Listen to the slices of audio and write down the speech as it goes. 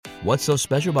What's so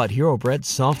special about Hero Bread's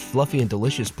soft, fluffy, and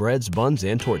delicious breads, buns,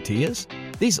 and tortillas?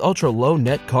 These ultra-low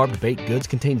net-carb baked goods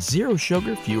contain zero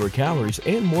sugar, fewer calories,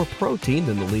 and more protein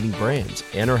than the leading brands,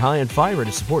 and are high in fiber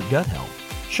to support gut health.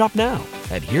 Shop now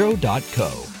at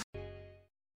hero.co.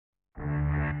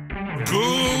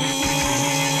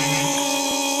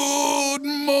 Good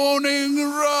morning,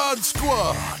 Rod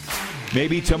Squad.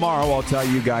 Maybe tomorrow I'll tell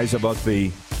you guys about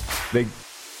the big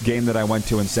game that I went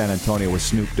to in San Antonio with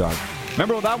Snoop Dogg.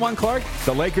 Remember that one, Clark?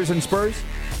 The Lakers and Spurs?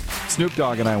 Snoop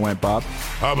Dogg and I went, Bob.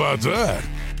 How about that?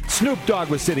 Snoop Dogg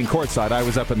was sitting courtside. I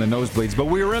was up in the nosebleeds, but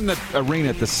we were in the arena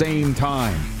at the same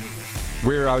time.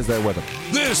 I was there with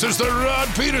him. This is the Rod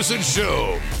Peterson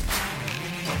Show.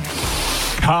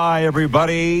 Hi,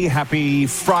 everybody. Happy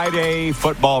Friday,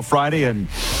 Football Friday, and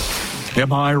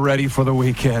am I ready for the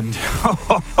weekend?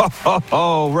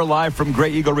 We're live from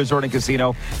Grey Eagle Resort and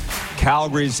Casino,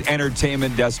 Calgary's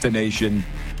entertainment destination.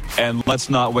 And let's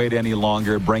not wait any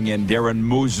longer. Bring in Darren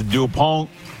Moose Dupont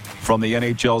from the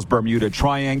NHL's Bermuda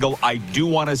Triangle. I do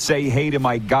want to say hey to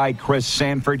my guy, Chris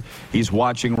Sanford. He's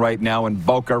watching right now in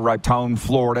Boca Raton,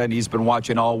 Florida, and he's been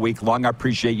watching all week long. I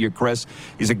appreciate you, Chris.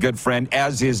 He's a good friend,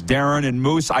 as is Darren and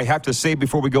Moose. I have to say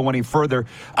before we go any further,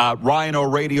 Ryan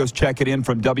O'Radio's checking in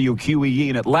from WQEE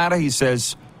in Atlanta. He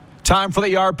says, time for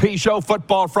the RP Show,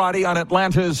 Football Friday on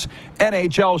Atlanta's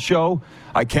NHL show.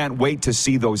 I can't wait to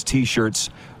see those T-shirts.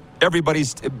 Everybody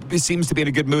seems to be in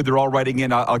a good mood. They're all writing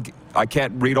in. I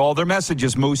can't read all their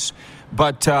messages, Moose,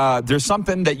 but there's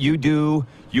something that you do.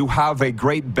 You have a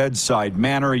great bedside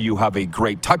manner. You have a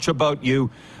great touch about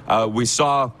you. We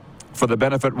saw, for the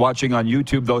benefit watching on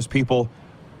YouTube, those people,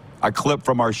 a clip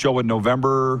from our show in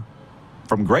November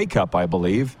from Grey Cup, I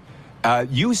believe.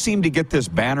 You seem to get this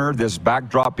banner, this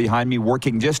backdrop behind me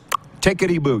working just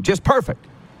tickety-boo, just perfect.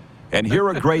 And here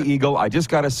at Grey Eagle, I just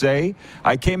got to say,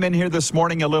 I came in here this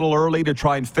morning a little early to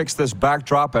try and fix this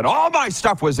backdrop, and all my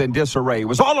stuff was in disarray. It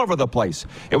was all over the place.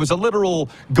 It was a literal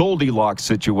Goldilocks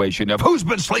situation of who's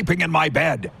been sleeping in my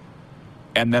bed?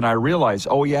 And then I realized,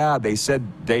 oh, yeah, they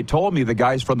told me the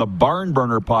guys from the Barn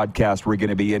Burner podcast were going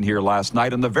to be in here last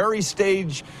night on the very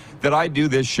stage that I do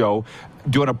this show,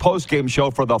 doing a post-game show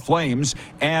for the Flames,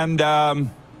 and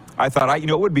I thought,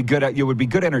 it would be good. It would be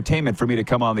good entertainment for me to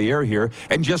come on the air here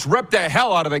and just rip the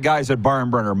hell out of the guys at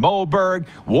Barn Burner, Moberg,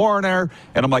 Warner,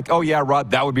 and I'm like, oh yeah, Rod,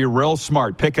 that would be real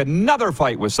smart. Pick another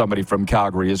fight with somebody from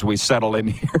Calgary as we settle in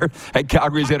here at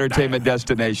Calgary's entertainment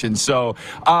destination. So,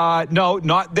 no,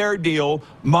 not their deal,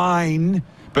 mine.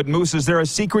 But Moose, is there a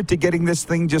secret to getting this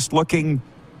thing just looking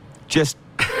just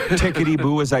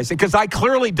tickety-boo, as I say? Because I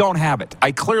clearly don't have it.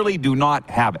 I clearly do not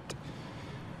have it.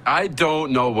 I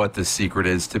don't know what the secret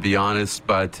is, to be honest,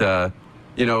 but,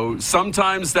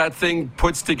 sometimes that thing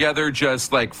puts together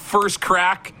just like first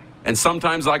crack, and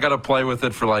sometimes I got to play with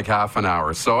it for like half an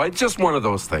hour. So it's just one of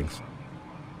those things.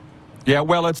 Yeah,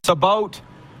 well, it's about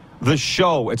the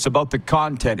show. It's about the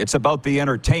content. It's about the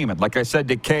entertainment. Like I said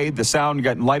to Cade, the sound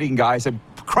and lighting guy, I said,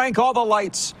 crank all the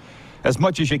lights as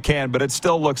much as you can, but it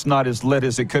still looks not as lit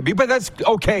as it could be. But that's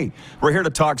okay. We're here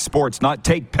to talk sports, not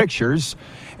take pictures.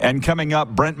 And coming up,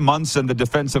 Brent Monson, the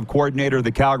defensive coordinator of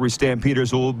the Calgary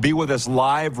Stampeders, will be with us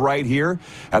live right here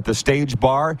at the Stage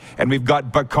Bar. And we've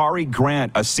got Bakari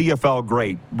Grant, a CFL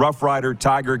great, Rough Rider,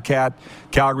 Tiger Cat,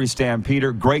 Calgary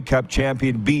Stampeder, Grey Cup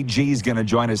champion. BG is going to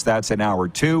join us. That's in hour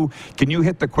 2. Can you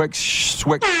hit the quick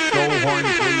switch show horn,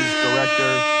 please,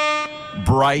 Director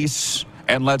Bryce?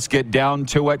 And let's get down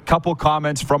to it. Couple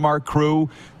comments from our crew.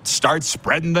 Start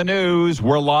spreading the news.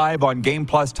 We're live on Game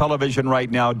Plus Television right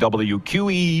now,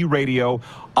 WQEE Radio,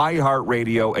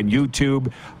 iHeartRadio, and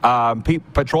YouTube.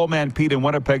 Patrolman Pete in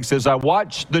Winnipeg says, I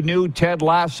watched the new Ted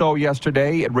Lasso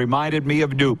yesterday. It reminded me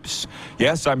of Dupes.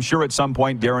 Yes, I'm sure at some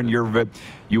point, Darren,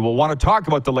 you will want to talk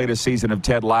about the latest season of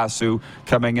Ted Lasso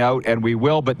coming out, and we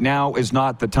will, but now is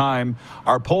not the time.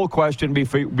 Our poll question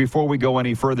before we go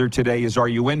any further today is, are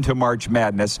you into March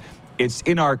Madness? It's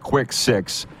in our quick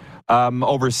 6.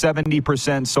 Over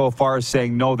 70% so far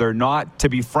saying no, they're not. To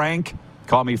be frank,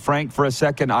 call me Frank for a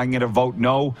second, I'm going to vote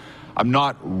no. I'm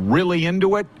not really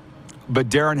into it. But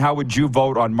Darren, how would you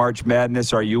vote on March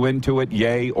Madness? Are you into it,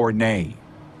 yay or nay?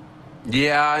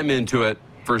 Yeah, I'm into it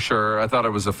for sure. I thought it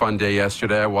was a fun day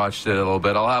yesterday. I watched it a little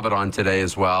bit. I'll have it on today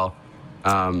as well.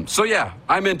 So yeah,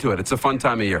 I'm into it. It's a fun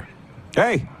time of year.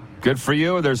 Hey, good for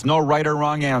you. There's no right or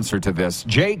wrong answer to this.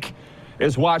 Jake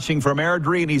is watching from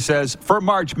Airdrie, and he says, for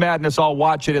March Madness, I'll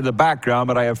watch it in the background,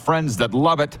 but I have friends that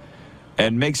love it.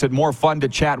 and makes it more fun to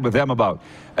chat with them about.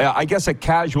 I guess a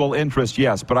casual interest,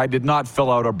 yes, but I did not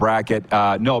fill out a bracket.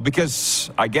 No,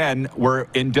 because, again, we're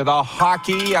into the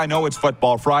hockey. I know it's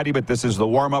Football Friday, but this is the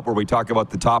warm-up where we talk about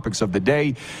the topics of the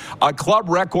day. A club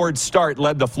record start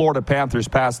led the Florida Panthers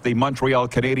past the Montreal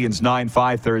Canadiens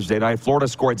 9-5 Thursday night. Florida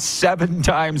scored 7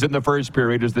 times in the first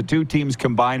period as the two teams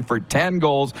combined for 10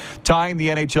 goals, tying the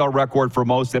NHL record for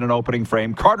most in an opening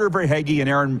frame. Carter Verhaeghe and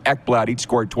Aaron Ekblad each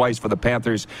scored twice for the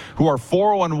Panthers, who are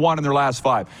 4-1 in their last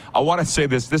 5. I want to say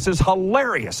this. This is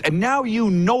hilarious. And now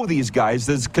you know these guys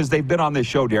because they've been on this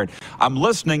show, Darren. I'm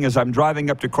listening as I'm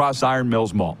driving up to Cross Iron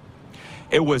Mills Mall.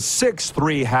 It was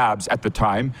 6-3 Habs at the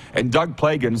time, and Doug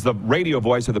Plagans, the radio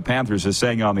voice of the Panthers, is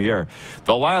saying on the air,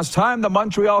 the last time the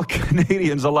Montreal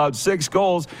Canadiens allowed 6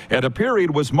 goals at a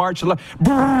period was March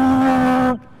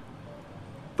 11th.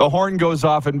 The horn goes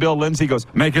off, and Bill Lindsay goes,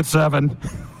 make it 7.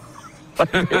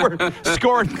 They were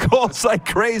scoring goals like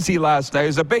crazy last night. It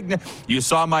was a big... You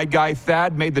saw my guy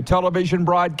Thad made the television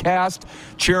broadcast,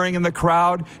 cheering in the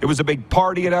crowd. It was a big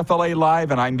party at FLA Live,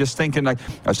 and I'm just thinking, I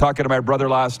was talking to my brother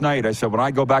last night. I said, when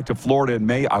I go back to Florida in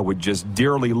May, I would just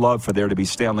dearly love for there to be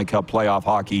Stanley Cup playoff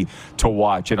hockey to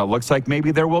watch, and it looks like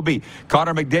maybe there will be.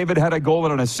 Connor McDavid had a goal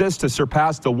and an assist to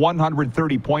surpass the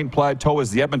 130-point plateau as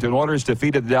the Edmonton Oilers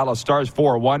defeated the Dallas Stars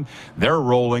 4-1. They're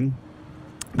rolling.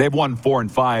 They've won 4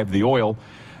 and 5, the Oil.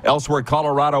 Elsewhere,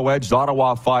 Colorado edged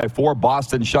Ottawa 5-4.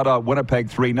 Boston shut out Winnipeg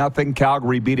 3-0.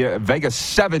 Calgary beat Vegas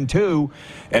 7-2.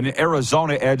 And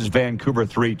Arizona edged Vancouver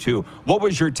 3-2. What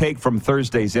was your take from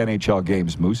Thursday's NHL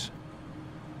games, Moose?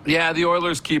 Yeah, the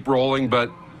Oilers keep rolling,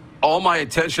 but all my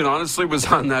attention, honestly, was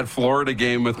on that Florida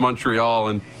game with Montreal.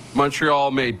 And Montreal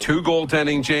made 2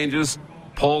 goaltending changes,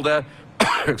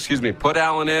 put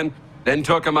Allen in, then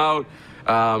took him out.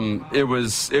 It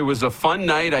was a fun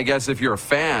night, I guess, if you're a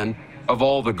fan of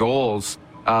all the goals,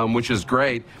 which is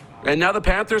great. And now the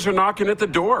Panthers are knocking at the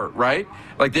door, right?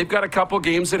 Like, they've got a couple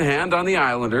games in hand on the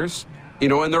Islanders,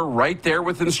 and they're right there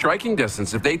within striking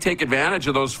distance. If they take advantage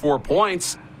of those 4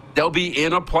 points, they'll be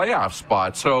in a playoff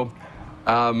spot. So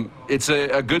it's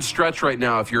a good stretch right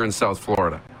now if you're in South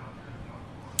Florida.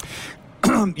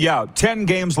 Yeah, 10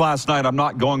 games last night. I'm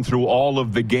not going through all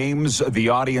of the games. The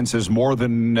audience is more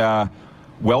than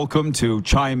welcome to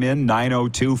chime in.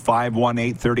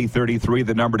 902-518-3033,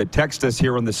 the number to text us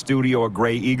here in the studio at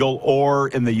Grey Eagle or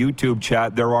in the YouTube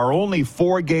chat. There are only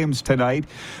 4 games tonight.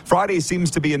 Friday seems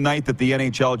to be a night that the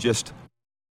NHL just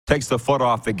takes the foot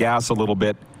off the gas a little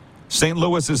bit. St.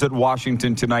 Louis is at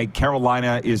Washington tonight.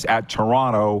 Carolina is at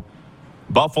Toronto.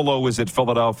 Buffalo is at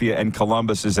Philadelphia, and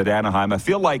Columbus is at Anaheim. I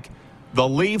feel like the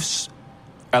Leafs,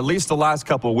 at least the last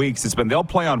couple of weeks, it's been they'll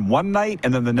play on one night,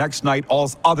 and then the next night all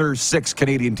other 6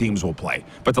 Canadian teams will play.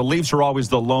 But the Leafs are always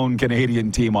the lone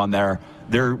Canadian team on their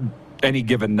any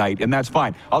given night, and that's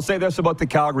fine. I'll say this about the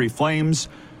Calgary Flames.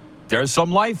 There's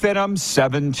some life in them.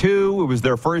 7-2. It was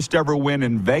their first ever win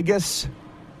in Vegas.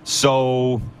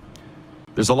 So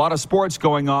there's a lot of sports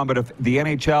going on, but if the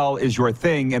NHL is your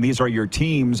thing and these are your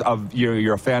teams,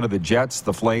 you're a fan of the Jets,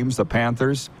 the Flames, the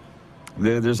Panthers,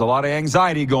 there's a lot of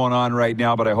anxiety going on right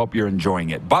now, but I hope you're enjoying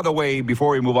it. By the way,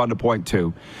 before we move on to point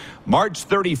 2, March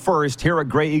 31st here at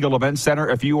Grey Eagle Event Center,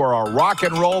 if you are a rock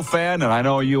and roll fan, and I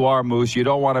know you are, Moose, you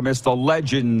don't want to miss the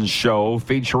Legends Show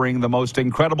featuring the most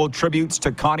incredible tributes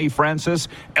to Connie Francis,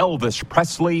 Elvis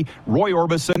Presley, Roy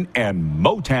Orbison, and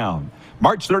Motown.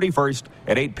 March 31st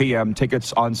at 8 p.m.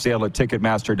 Tickets on sale at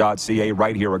Ticketmaster.ca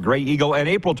right here at Grey Eagle. And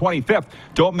April 25th,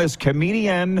 don't miss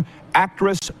comedian,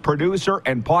 actress, producer,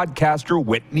 and podcaster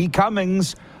Whitney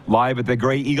Cummings live at the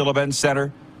Grey Eagle Event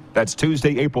Center. That's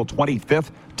Tuesday, April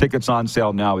 25th. Tickets on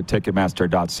sale now at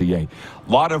Ticketmaster.ca.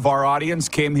 A lot of our audience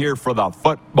came here for the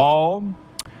football.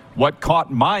 What caught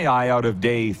my eye out of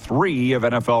day 3 of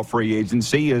NFL free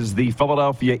agency is the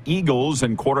Philadelphia Eagles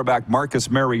and quarterback Marcus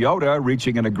Mariota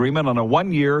reaching an agreement on a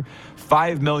 1-year,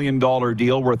 $5 million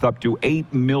deal worth up to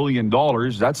 $8 million.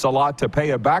 That's a lot to pay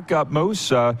a backup,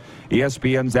 Moose.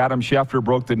 ESPN's Adam Schefter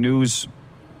broke the news,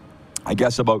 I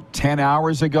guess, about 10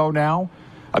 hours ago now.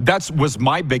 That was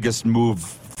my biggest move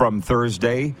from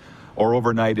Thursday or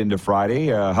overnight into Friday.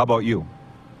 How about you?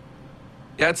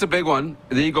 Yeah, it's a big one.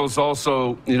 The Eagles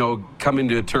also, coming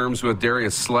to terms with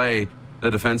Darius Slay, the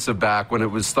defensive back, when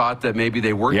it was thought that maybe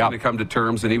they weren't going to come to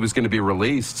terms and he was going to be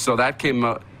released. So that came,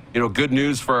 good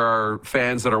news for our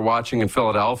fans that are watching in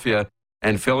Philadelphia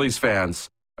and Phillies fans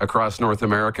across North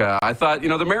America. I thought,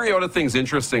 the Mariota thing's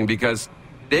interesting because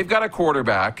they've got a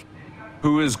quarterback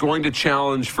who is going to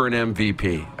challenge for an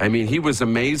MVP. I mean, he was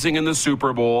amazing in the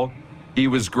Super Bowl. He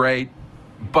was great.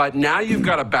 But now you've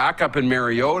got a backup in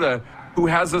Mariota who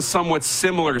has a somewhat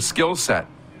similar skill set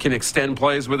can extend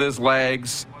plays with his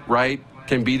legs, right?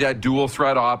 Can be that dual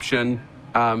threat option.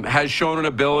 Has shown an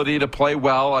ability to play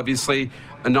well. Obviously,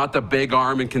 not the big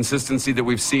arm and consistency that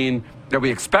we've seen that we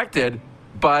expected.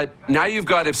 But now you've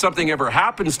got, if something ever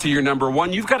happens to your number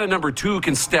one, you've got a number two who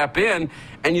can step in,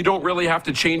 and you don't really have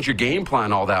to change your game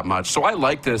plan all that much. So I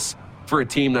like this for a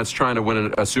team that's trying to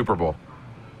win a Super Bowl.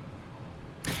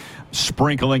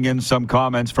 Sprinkling in some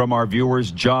comments from our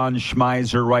viewers, John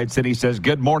Schmeiser writes in, he says,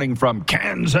 good morning from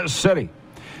Kansas City.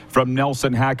 From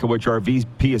Nelson Hackowich, our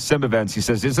VP of Sim Events, he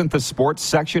says, isn't the sports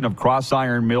section of Cross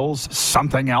Iron Mills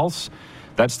something else?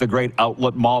 That's the great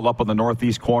outlet mall up on the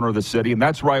northeast corner of the city, and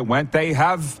that's where I went. They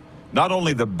have not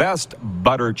only the best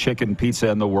butter chicken pizza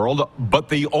in the world, but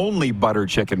the only butter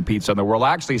chicken pizza in the world.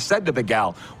 I actually said to the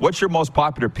gal, what's your most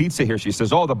popular pizza here? She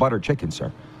says, oh, the butter chicken,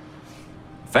 sir.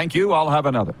 Thank you, I'll have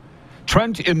another.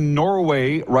 Trent in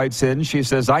Norway writes in, he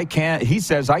says, I can't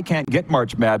get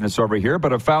March Madness over here,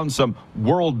 but I've found some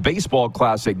World Baseball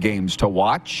Classic games to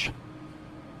watch.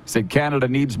 He said Canada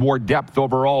needs more depth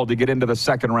overall to get into the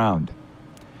second round.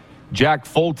 Jack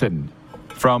Fulton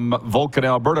from Vulcan,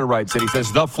 Alberta writes in, he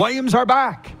says, the Flames are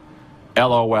back.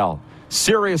 LOL.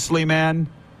 Seriously, man,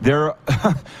 the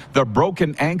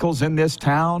broken ankles in this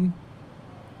town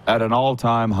at an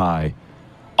all-time high.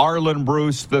 Arlen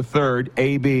Bruce III,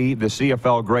 AB, the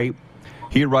CFL great,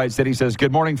 he writes that he says,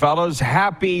 good morning, fellas.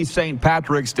 Happy St.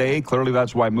 Patrick's Day. Clearly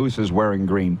that's why Moose is wearing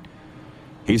green.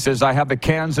 He says, I have the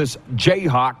Kansas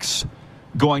Jayhawks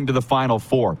going to the Final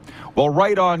Four. Well,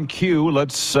 right on cue,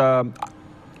 let's go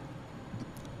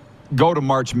to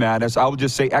March Madness. I will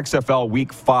just say XFL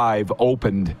Week 5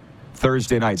 opened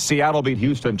Thursday night. Seattle beat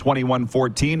Houston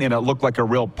 21-14, and it looked like a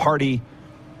real party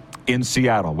in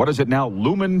Seattle. What is it now?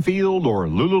 Lumen Field or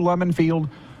Lululemon Field?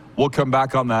 We'll come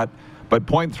back on that. But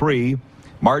point 3,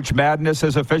 March Madness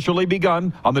has officially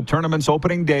begun on the tournament's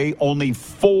opening day. Only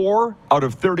 4 out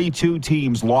of 32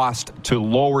 teams lost to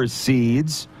lower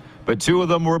seeds, but 2 of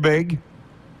them were big.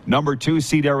 Number 2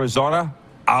 seed Arizona,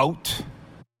 out.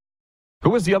 Who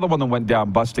was the other one that went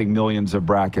down, busting millions of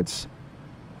brackets?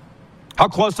 How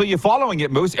closely are you following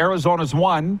it, Moose? Arizona's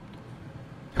 1.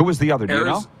 Who was the other? Do you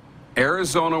know?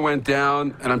 Arizona went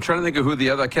down, and I'm trying to think of who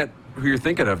you're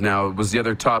thinking of now. Was the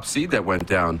other top seed that went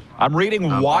down? I'm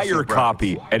reading wire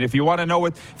copy, and if you want to know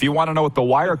what the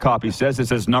wire copy says, it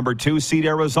says number 2 seed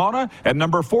Arizona and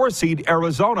number 4 seed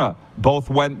Arizona both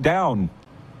went down,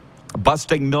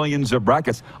 busting millions of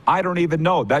brackets. I don't even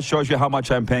know. That shows you how much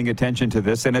I'm paying attention to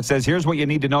this. And it says here's what you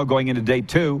need to know going into day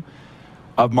 2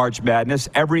 of March Madness.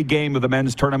 Every game of the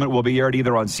men's tournament will be aired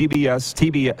either on CBS,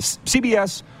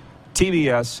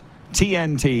 TBS,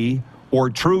 TNT, or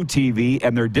True TV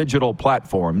and their digital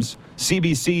platforms.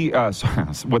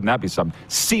 Wouldn't that be something?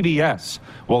 CBS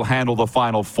will handle the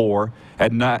Final Four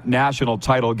and national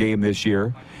title game this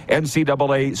year.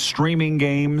 NCAA streaming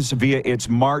games via its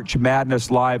March Madness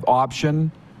Live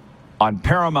option on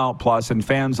Paramount Plus, and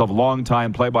fans of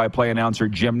longtime play-by-play announcer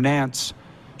Jim Nantz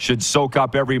should soak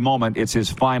up every moment. It's his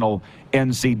final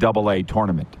NCAA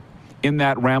tournament. In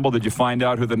that ramble, did you find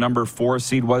out who the number 4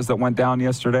 seed was that went down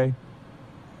yesterday?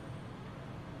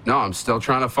 No, I'm still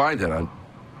trying to find it.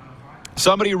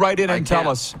 Somebody write in and tell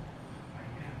us.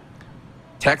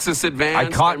 Texas advanced.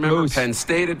 I caught Moose. Penn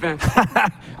State advanced.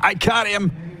 I caught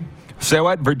him. Say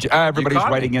what? Everybody's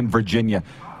writing in Virginia.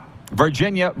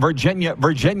 Virginia.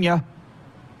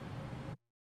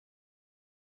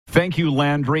 Thank you,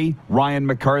 Landry, Ryan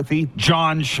McCarthy,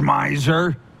 John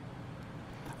Schmeiser.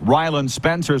 Rylan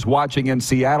Spencer's watching in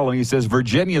Seattle, and he says,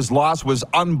 Virginia's loss was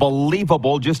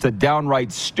unbelievable. Just a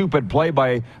downright stupid play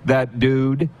by that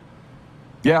dude.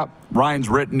 Yeah, Ryan's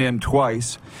written in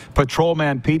twice.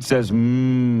 Patrolman Pete says,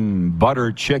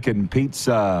 butter chicken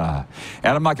pizza.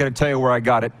 And I'm not going to tell you where I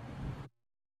got it.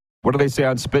 What do they say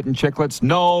on Spittin' Chicklets?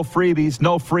 No freebies,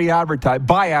 no free advertising.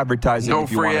 Buy advertising no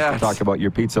if you want us to talk about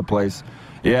your pizza place.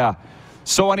 Yeah.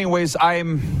 So anyways, I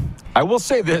will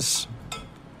say this.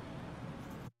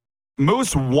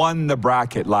 Moose won the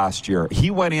bracket last year.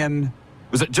 He went in,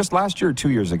 was it just last year or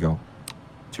 2 years ago?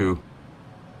 2. It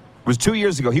was 2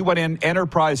 years ago. He went in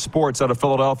Enterprise Sports out of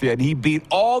Philadelphia, and he beat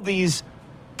all these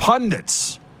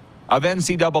pundits of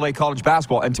NCAA college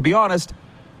basketball. And to be honest,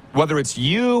 whether it's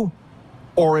you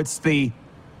or it's the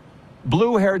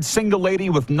blue-haired single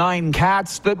lady with 9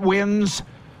 cats that wins,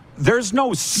 there's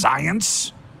no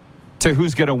science to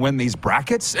who's going to win these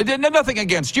brackets. Nothing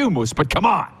against you, Moose, but come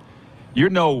on. You're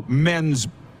no men's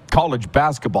college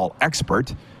basketball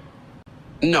expert.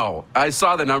 No, I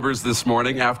saw the numbers this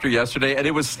morning after yesterday, and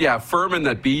it was, Furman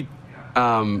that beat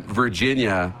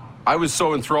Virginia. I was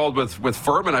so enthralled with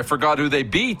Furman, I forgot who they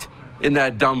beat in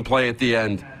that dumb play at the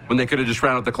end. when they could have just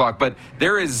ran out the clock. But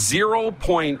there is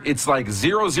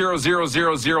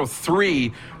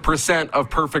 0.00003% of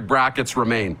perfect brackets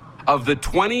remain. Of the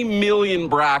 20 million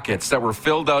brackets that were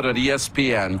filled out at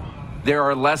ESPN, there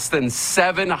are less than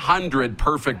 700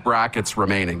 perfect brackets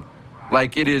remaining.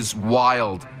 Like, it is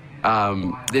wild.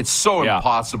 It's so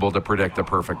impossible to predict a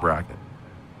perfect bracket.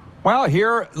 Well,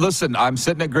 here, listen, I'm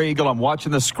sitting at Grey Eagle. I'm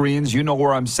watching the screens. You know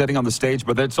where I'm sitting on the stage,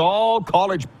 but it's all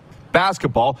college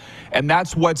basketball, and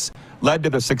that's what's led to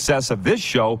the success of this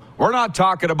show. We're not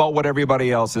talking about what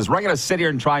everybody else is. We're going to sit here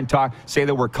and try and say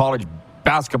that we're college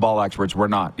basketball experts. We're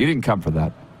not. You didn't come for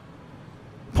that.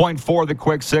 Point four, the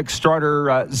quick six.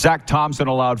 Starter Zach Thompson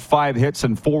allowed 5 hits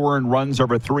and 4 earned runs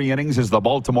over 3 innings as the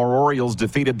Baltimore Orioles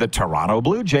defeated the Toronto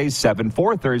Blue Jays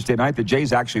 7-4 Thursday night. The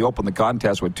Jays actually opened the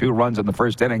contest with 2 runs in the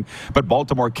first inning, but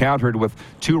Baltimore countered with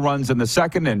 2 runs in the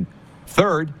second and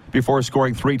third before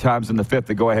scoring 3 times in the fifth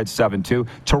to go ahead 7-2.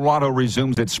 Toronto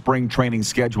resumes its spring training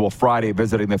schedule Friday,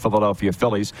 visiting the Philadelphia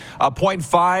Phillies. Point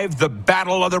 5, the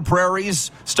Battle of the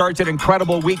Prairies starts an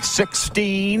incredible Week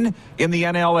 16 in the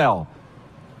NLL.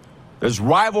 There's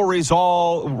rivalry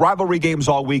games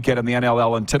all weekend in the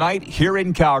NLL. And tonight, here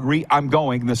in Calgary, I'm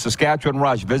going the Saskatchewan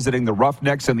Rush, visiting the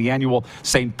Roughnecks in the annual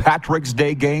St. Patrick's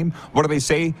Day game. What do they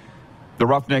say? The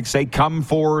Roughnecks say, come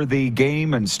for the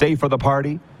game and stay for the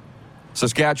party.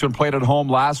 Saskatchewan played at home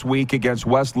last week against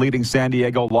West leading San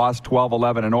Diego, lost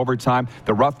 12-11 in overtime.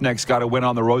 The Roughnecks got a win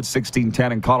on the road,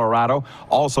 16-10 in Colorado.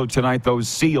 Also tonight, those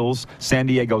Seals, San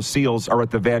Diego Seals, are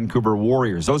at the Vancouver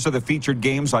Warriors. Those are the featured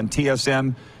games on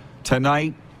TSN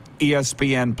tonight,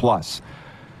 ESPN+.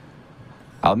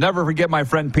 I'll never forget my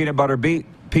friend Peanut Butter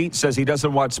Pete says he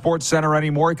doesn't watch SportsCenter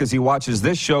anymore because he watches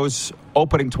this show's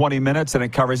opening 20 minutes and it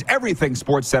covers everything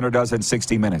SportsCenter does in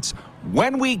 60 minutes.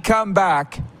 When we come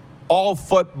back, all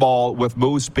football with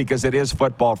Moose, because it is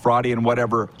Football Friday, and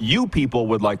whatever you people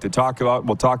would like to talk about.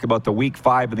 We'll talk about the Week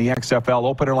 5 in the XFL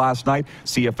opener last night,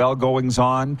 CFL goings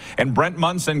on, and Brent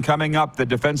Monson coming up, the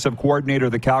defensive coordinator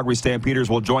of the Calgary Stampeders,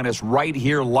 will join us right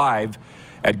here live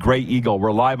at Grey Eagle.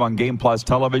 We're live on Game Plus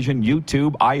Television,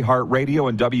 YouTube, iHeartRadio,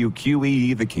 and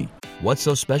WQEE The Key. What's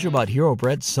so special about Hero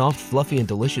Bread's soft, fluffy, and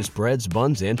delicious breads,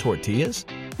 buns, and tortillas?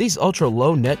 These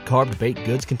ultra-low net-carb baked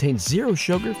goods contain 0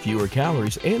 sugar, fewer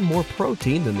calories, and more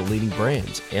protein than the leading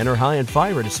brands, and are high in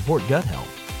fiber to support gut health.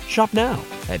 Shop now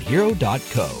at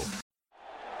hero.co.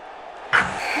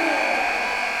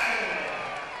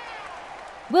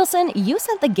 Wilson, you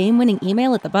sent the game-winning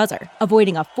email at the buzzer,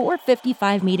 avoiding a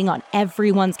 4:55 meeting on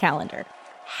everyone's calendar.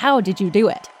 How did you do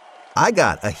it? I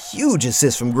got a huge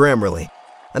assist from Grammarly,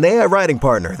 an AI writing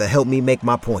partner that helped me make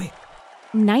my point.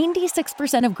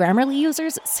 96% of Grammarly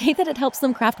users say that it helps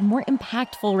them craft more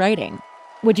impactful writing.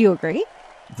 Would you agree?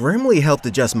 Grammarly helped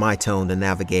adjust my tone to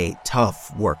navigate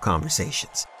tough work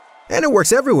conversations. And it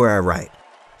works everywhere I write,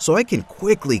 so I can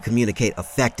quickly communicate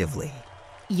effectively.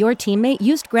 Your teammate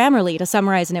used Grammarly to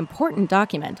summarize an important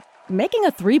document, making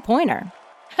a 3-pointer.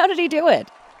 How did he do it?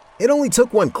 It only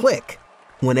took 1 click.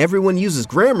 When everyone uses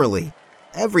Grammarly,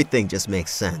 everything just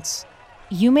makes sense.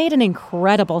 You made an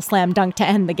incredible slam dunk to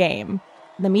end the game.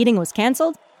 The meeting was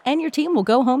canceled, and your team will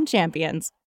go home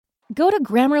champions. Go to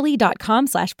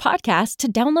Grammarly.com/podcast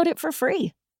to download it for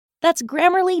free. That's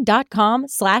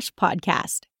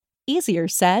Grammarly.com/podcast. Easier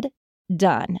said,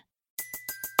 done.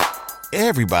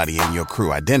 Everybody in your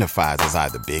crew identifies as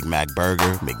either Big Mac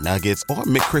Burger, McNuggets, or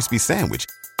McCrispy Sandwich.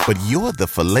 But you're the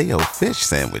Filet-O-Fish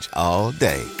Sandwich all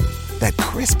day. That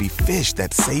crispy fish,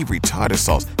 that savory tartar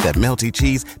sauce, that melty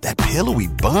cheese, that pillowy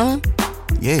bun.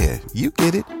 Yeah, you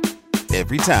get it.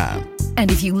 Every time.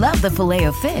 And if you love the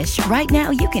Filet-O-Fish, right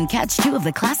now you can catch 2 of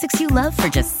the classics you love for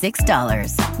just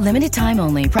 $6. Limited time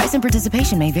only. Price and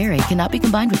participation may vary. Cannot be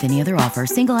combined with any other offer.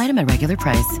 Single item at regular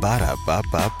price.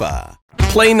 Ba-da-ba-ba-ba.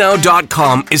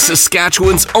 PlayNow.com is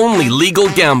Saskatchewan's only legal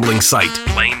gambling site.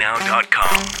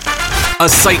 PlayNow.com. A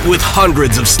site with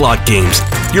hundreds of slot games,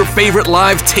 your favorite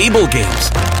live table games,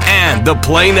 and the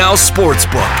Play Now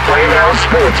Sportsbook. Play Now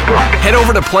Sportsbook. Head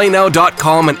over to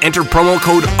PlayNow.com and enter promo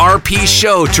code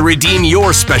RPSHOW to redeem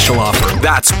your special offer.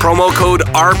 That's promo code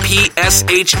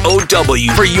RPSHOW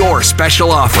for your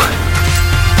special offer.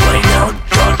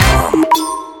 PlayNow.com.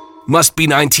 Must be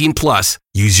 19 plus.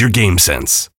 Use your game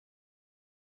sense.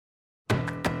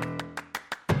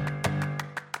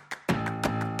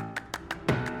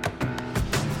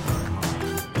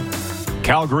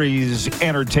 Calgary's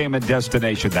entertainment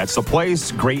destination. That's the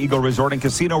place. Grey Eagle Resort and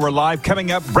Casino. We're live.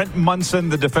 Coming up, Brent Monson,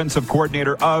 the defensive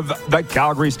coordinator of the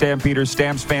Calgary Stampeders.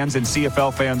 Stamps fans and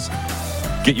CFL fans,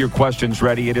 get your questions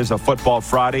ready. It is a Football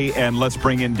Friday, and let's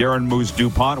bring in Darren Moose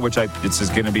DuPont, which this is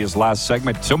going to be his last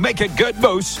segment. So make it good,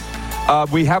 Moose.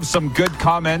 We have some good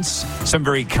comments, some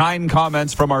very kind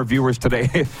comments from our viewers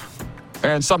today.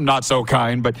 And some not so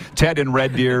kind, but Ted in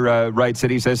Red Deer writes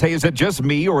it. He says, hey, is it just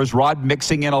me or is Rod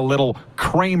mixing in a little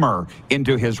Kramer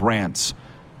into his rants?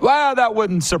 Well, that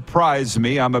wouldn't surprise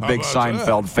me. I'm a big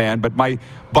Seinfeld fan, but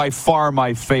by far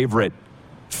my favorite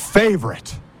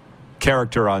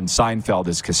character on Seinfeld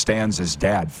is Costanza's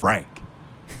dad, Frank.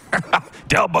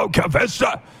 Del Boca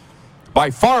Vista. By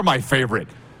far my favorite.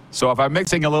 So if I'm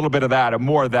mixing a little bit of that, and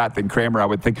more of that than Kramer, I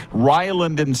would think.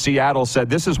 Ryland in Seattle said,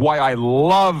 this is why I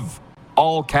love,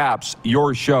 all caps,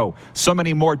 your show. So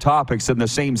many more topics than the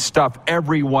same stuff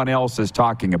everyone else is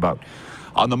talking about.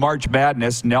 On the March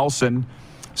Madness, Nelson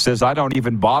says, I don't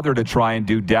even bother to try and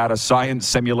do data science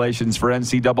simulations for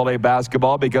NCAA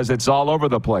basketball because it's all over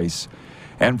the place.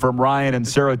 And from Ryan in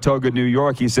Saratoga, New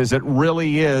York, he says, it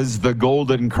really is the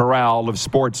golden corral of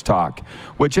sports talk,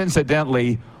 which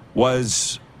incidentally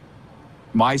was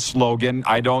my slogan.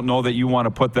 I don't know that you want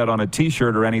to put that on a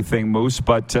T-shirt or anything, Moose,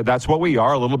 but that's what we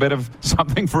are, a little bit of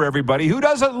something for everybody. Who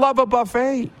doesn't love a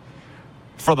buffet?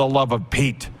 For the love of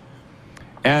Pete.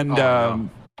 And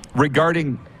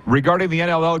regarding the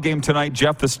NLL game tonight,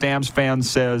 Jeff the Stamps fan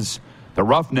says the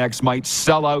Roughnecks might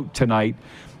sell out tonight.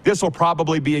 This will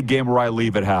probably be a game where I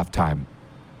leave at halftime.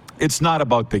 It's not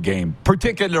about the game,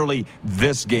 particularly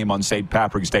this game on St.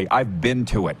 Patrick's Day. I've been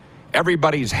to it.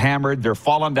 Everybody's hammered. They're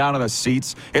falling down in the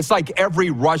seats. It's like every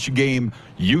Rush game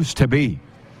used to be.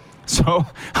 So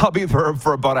I'll be there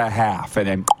for about a half, and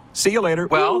then see you later.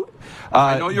 Well,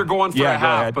 I know you're going for a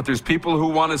half, but there's people who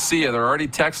want to see you. They're already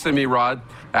texting me, Rod,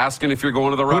 asking if you're going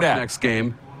to the Roughnecks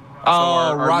game. Oh, so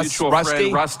our mutual Rusty?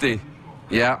 friend, Rusty.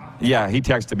 Yeah. Yeah, he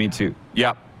texted me too.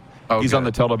 Yep. Okay. He's on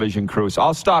the television crew. So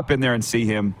I'll stop in there and see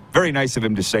him. Very nice of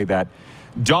him to say that.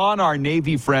 Don, our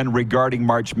Navy friend, regarding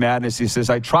March Madness, he says,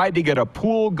 I tried to get a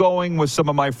pool going with some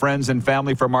of my friends and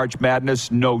family for March Madness.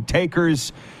 No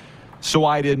takers, so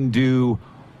I didn't do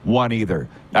one either.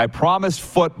 I promised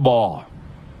football,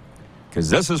 because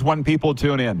this is when people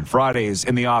tune in, Fridays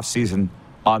in the off-season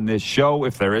on this show.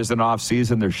 If there is an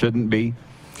off-season, there shouldn't be.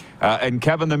 And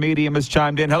Kevin the Medium has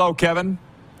chimed in. Hello, Kevin.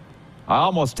 I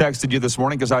almost texted you this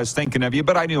morning because I was thinking of you,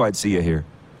 but I knew I'd see you here.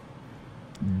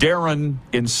 Darren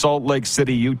in Salt Lake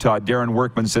City, Utah, Darren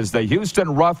Workman says, the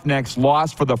Houston Roughnecks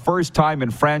lost for the first time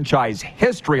in franchise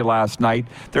history last night.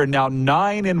 They're now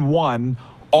 9-1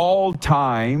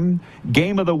 all-time.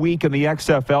 Game of the week in the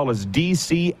XFL is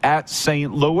DC at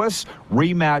St. Louis.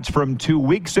 Rematch from 2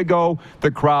 weeks ago.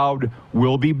 The crowd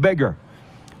will be bigger.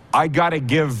 I got to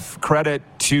give credit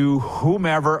to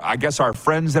whomever, I guess our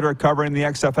friends that are covering the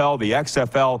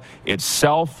XFL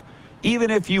itself.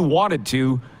 Even if you wanted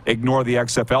to ignore the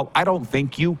XFL, I don't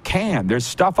think you can. There's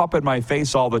stuff up in my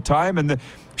face all the time, and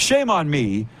shame on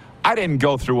me. I didn't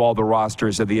go through all the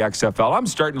rosters of the XFL. I'm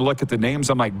starting to look at the names.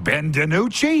 I'm like, Ben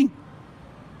DiNucci?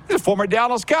 He's a former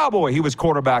Dallas Cowboy. He was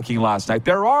quarterbacking last night.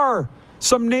 There are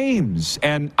some names,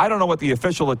 and I don't know what the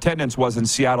official attendance was in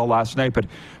Seattle last night, but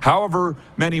however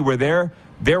many were there,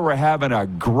 they were having a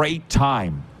great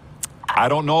time. I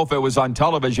don't know if it was on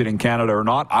television in Canada or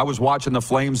not. I was watching the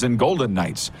Flames and Golden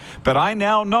Knights. But I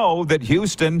now know that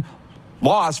Houston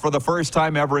lost for the first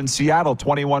time ever in Seattle,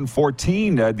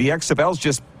 21-14. The XFL's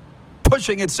just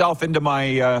pushing itself into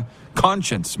my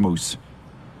conscience, Moose.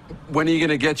 When are you going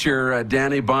to get your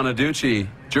Danny Bonaducci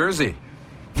jersey?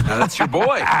 Now, that's your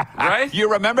boy, right?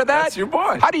 You remember that? That's your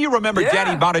boy. How do you remember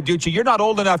Danny Bonaducci? You're not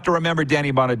old enough to remember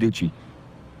Danny Bonaducci.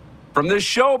 From this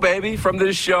show, baby, from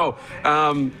this show.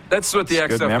 That's what the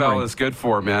XFL is good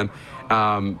for, man.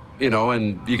 And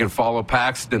you can follow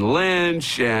Paxton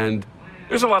Lynch, and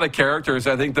there's a lot of characters.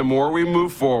 I think the more we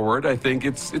move forward, I think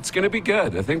it's going to be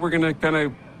good. I think we're going to kind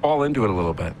of fall into it a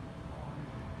little bit.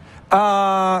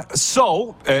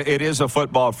 So it is a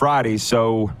Football Friday,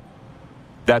 so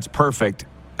that's perfect.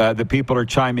 The people are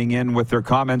chiming in with their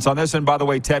comments on this. And by the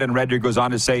way, Ted in Red Deer goes on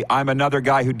to say, I'm another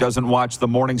guy who doesn't watch the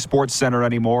morning sports center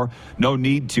anymore. No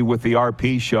need to with the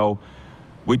RP show.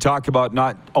 We talk about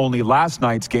not only last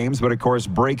night's games, but of course,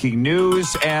 breaking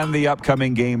news and the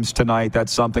upcoming games tonight.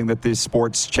 That's something that the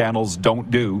sports channels don't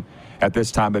do at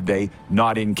this time of day,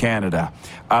 not in Canada.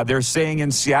 They're saying in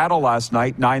Seattle last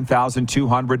night,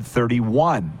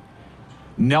 9,231.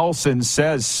 Nelson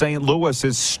says St. Louis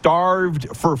is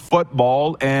starved for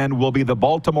football and will be the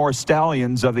Baltimore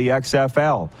Stallions of the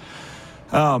XFL.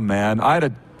 Oh, man. I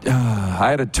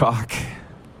had a talk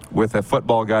with a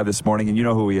football guy this morning, and you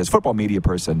know who he is, football media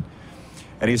person.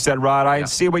 And he said, Rod, I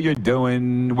see what you're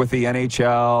doing with the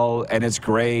NHL, and it's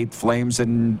great. Flames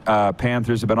and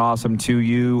Panthers have been awesome to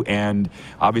you, and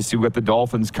obviously with the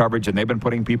Dolphins coverage, and they've been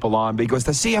putting people on. But he goes,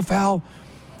 the CFL,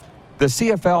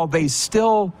 they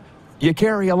still You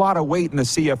carry a lot of weight in the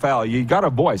CFL. You got a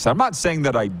voice. I'm not saying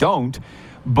that I don't,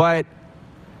 but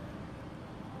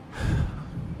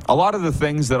a lot of the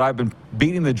things that I've been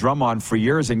beating the drum on for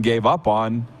years and gave up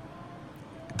on,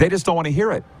 they just don't want to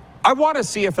hear it. I want a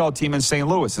CFL team in St.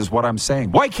 Louis is what I'm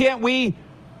saying. Why can't we,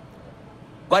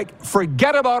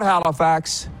 forget about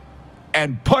Halifax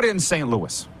and put in St.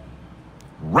 Louis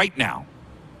right now?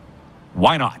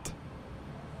 Why not?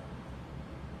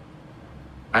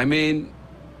 I mean,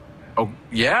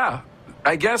 yeah,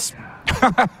 I guess.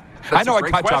 I know I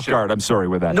caught you off guard. I'm sorry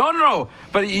with that. No.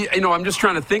 But, I'm just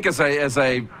trying to think as I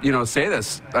say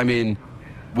this. I mean,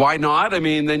 why not? I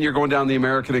mean, then you're going down the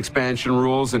American expansion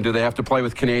rules, and do they have to play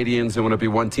with Canadians, and would it be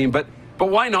one team? But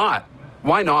why not?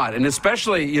 Why not? And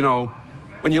especially,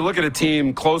 when you look at a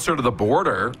team closer to the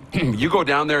border, you go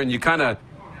down there and you kind of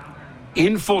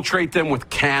infiltrate them with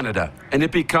Canada, and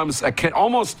it becomes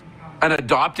almost an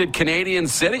adopted Canadian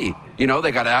city.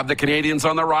 They got to have the Canadians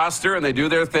on the roster, and they do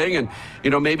their thing. And,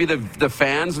 maybe the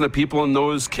fans and the people in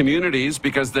those communities,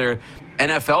 because their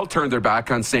NFL turned their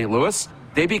back on St. Louis,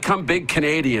 they become big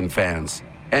Canadian fans.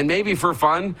 And maybe for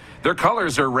fun, their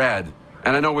colors are red.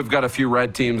 And I know we've got a few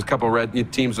red teams, a couple of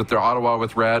red teams with their Ottawa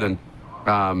with red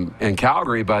and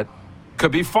Calgary, but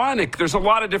could be fun. There's a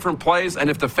lot of different plays. And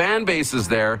if the fan base is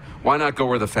there, why not go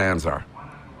where the fans are?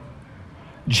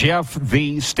 Jeff,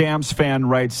 the Stamps fan,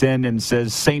 writes in and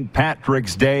says, St.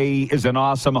 Patrick's Day is an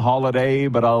awesome holiday,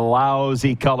 but a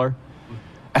lousy color.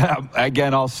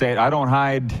 Again, I'll say it. I don't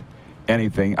hide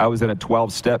anything. I was in a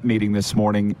 12-step meeting this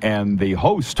morning, and the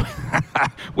host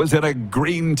was in a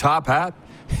green top hat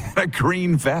and a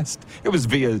green vest. It was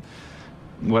via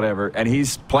whatever. And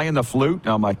he's playing the flute.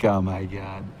 And I'm like, oh, my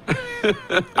God.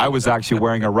 I was actually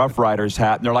wearing a Rough Riders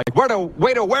hat, and they're like,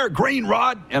 way to wear green,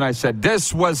 Rod. And I said,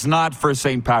 this was not for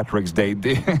St. Patrick's Day.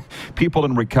 People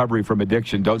in recovery from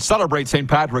addiction don't celebrate St.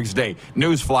 Patrick's Day.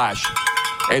 Newsflash.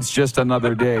 It's just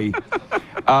another day.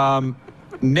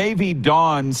 Navy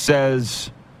Dawn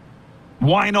says,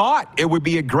 why not? It would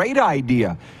be a great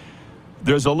idea.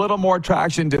 There's a little more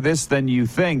traction to this than you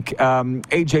think.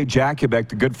 AJ Jakubek,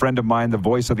 the good friend of mine, the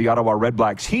voice of the Ottawa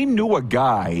Redblacks, he knew a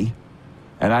guy,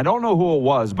 and I don't know who it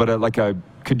was, but a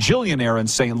cajillionaire in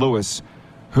St. Louis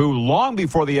who, long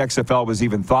before the XFL was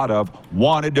even thought of,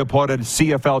 wanted to put a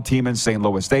CFL team in St.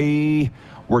 Louis. They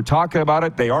were talking about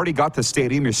it. They already got the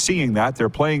stadium. You're seeing that. They're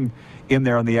playing in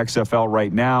there in the XFL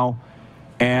right now.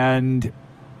 And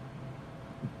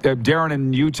Darren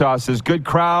in Utah says, good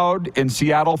crowd in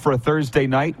Seattle for a Thursday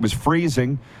night. It was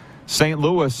freezing. St.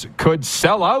 Louis could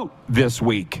sell out this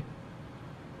week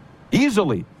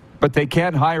easily, but they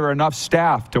can't hire enough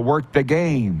staff to work the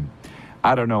game.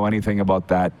 I don't know anything about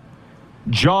that.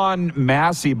 John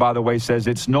Massey, by the way, says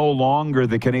it's no longer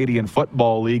the Canadian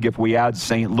Football League if we add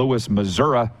St. Louis,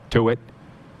 Missouri to it.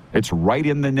 It's right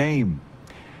in the name.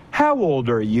 How old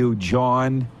are you,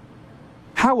 John?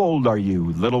 How old are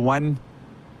you, little one?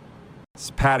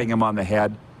 Just patting him on the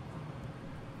head.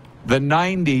 The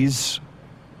 90s,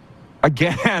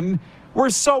 again, were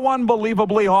so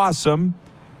unbelievably awesome.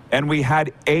 And we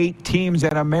had 8 teams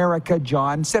in America,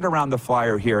 John. Sit around the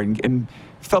fire here and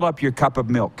fill up your cup of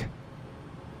milk.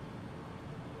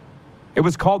 It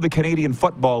was called the Canadian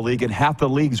Football League, and half the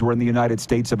leagues were in the United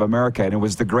States of America, and it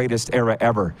was the greatest era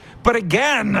ever. But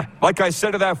again, like I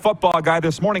said to that football guy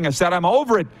this morning, I said, I'm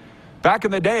over it. Back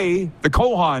in the day, the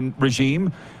Cohan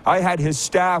regime, I had his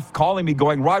staff calling me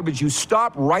going, Rod, would you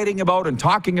stop writing about and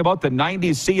talking about the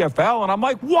 90s CFL? And I'm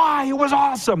like, why? It was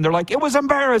awesome. They're like, it was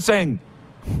embarrassing.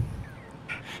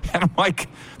 And I'm like,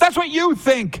 that's what you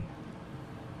think.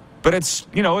 But it's,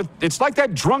 it's like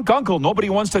that drunk uncle nobody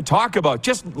wants to talk about.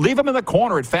 Just leave him in the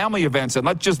corner at family events and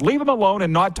let's just leave him alone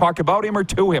and not talk about him or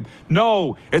to him.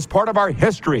 No, it's part of our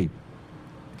history.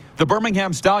 The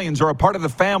Birmingham Stallions are a part of the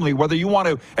family, whether you want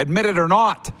to admit it or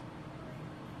not.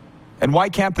 And why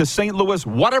can't the St. Louis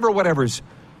whatevers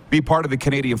be part of the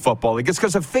Canadian Football League? It's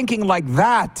because of thinking like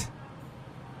that.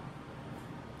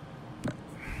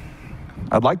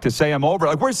 I'd like to say I'm over.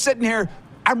 Like, we're sitting here,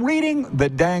 I'm reading the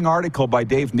dang article by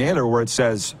Dave Naylor where it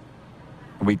says,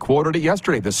 we quoted it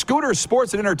yesterday, the Scooter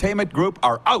Sports and Entertainment Group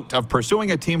are out of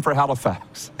pursuing a team for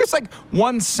Halifax. It's like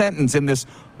one sentence in this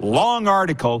long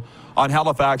article on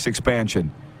Halifax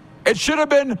expansion. It should have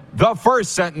been the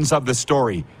first sentence of the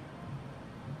story.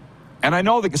 And I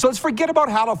know that, so let's forget about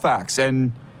Halifax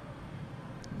and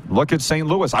look at St.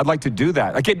 Louis. I'd like to do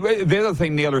that. Okay, the other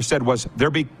thing Naylor said was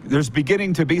there's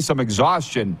beginning to be some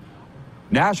exhaustion,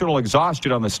 national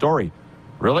exhaustion on the story.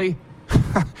 Really?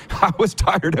 I was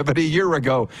tired of it a year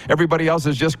ago. Everybody else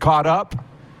is just caught up.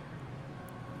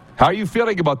 How are you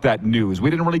feeling about that news? We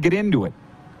didn't really get into it,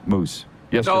 Moose.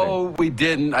 yesterday. No, we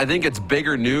didn't. I think it's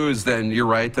bigger news than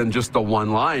just the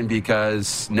one line,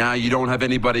 because now you don't have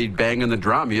anybody banging the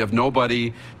drum. You have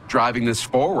nobody driving this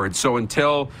forward. So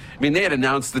they had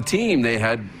announced the team. They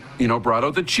had, brought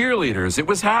out the cheerleaders. It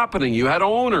was happening. You had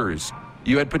owners.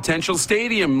 You had potential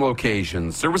stadium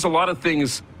locations. There was a lot of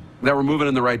things that were moving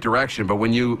in the right direction. But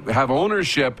when you have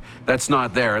ownership that's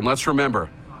not there, and let's remember,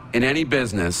 in any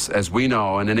business, as we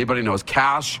know, and anybody knows,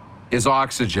 cash is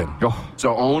oxygen. Oh.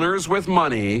 So owners with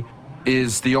money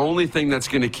is the only thing that's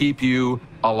going to keep you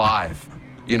alive.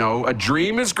 A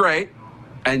dream is great,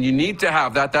 and you need to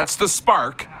have that. That's the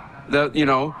spark, but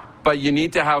you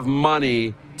need to have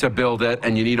money to build it,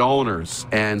 and you need owners.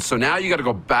 And so now you got to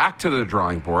go back to the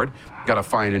drawing board. Got to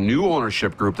find a new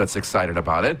ownership group that's excited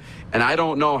about it. And I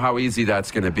don't know how easy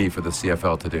that's going to be for the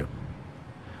CFL to do.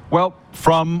 Well,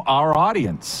 from our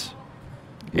audience,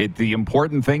 the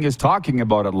important thing is talking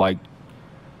about it like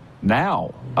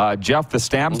now. Jeff, the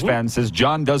Stamps fan, says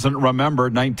John doesn't remember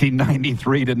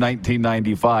 1993 to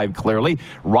 1995, clearly.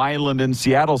 Ryland in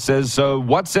Seattle says,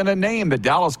 what's in a name? The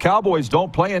Dallas Cowboys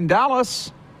don't play in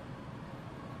Dallas.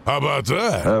 How about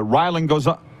that? Ryland goes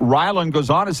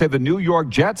on to say the New York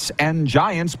Jets and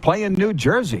Giants play in New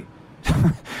Jersey.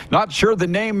 Not sure the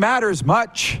name matters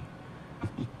much.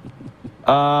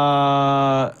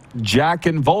 Jack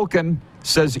and Vulcan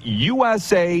says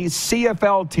USA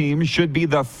CFL team should be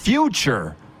the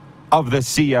future of the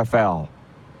CFL.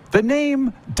 The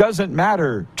name doesn't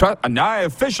matter. And I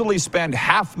officially spend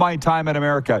half my time in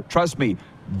America. Trust me,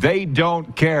 they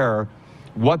don't care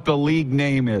what the league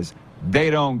name is.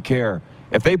 They don't care.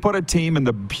 If they put a team in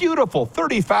the beautiful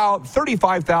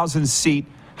 35,000 seat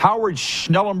Howard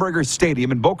Schnellenberger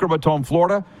Stadium in Boca Raton,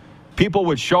 Florida, people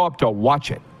would show up to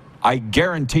watch it. I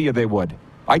guarantee you they would.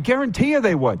 I go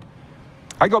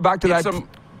back to that.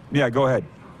 Go ahead.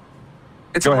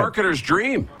 It's a marketer's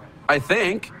dream, I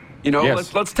think.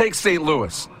 Yes. Let's take St.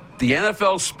 Louis. The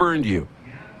NFL spurned you,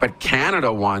 but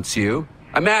Canada wants you.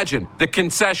 Imagine the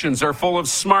concessions are full of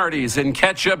Smarties and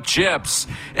ketchup chips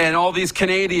and all these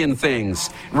Canadian things,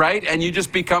 right? And you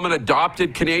just become an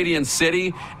adopted Canadian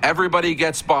city. Everybody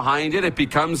gets behind it. It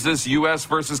becomes this U.S.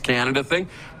 versus Canada thing.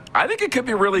 I think it could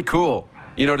be really cool,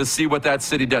 to see what that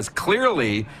city does.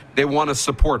 Clearly, they want to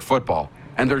support football.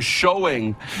 And they're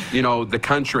showing, the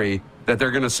country that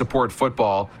they're going to support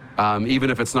football, even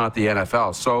if it's not the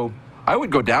NFL. So I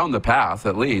would go down the path,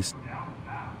 at least.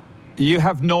 You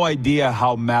have no idea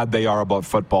how mad they are about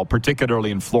football, particularly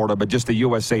in Florida, but just the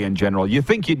USA in general. You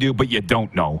think you do, but you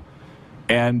don't know.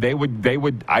 And they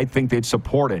would. I think they'd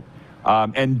support it.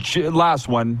 Last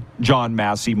one, John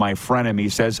Massey, my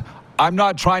frenemy, says, I'm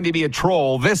not trying to be a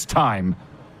troll this time.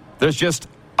 There's just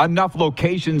enough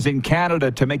locations in Canada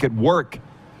to make it work.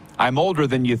 I'm older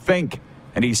than you think.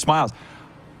 And he smiles.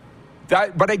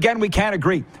 But again, we can't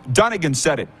agree. Dunnigan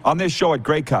said it on this show at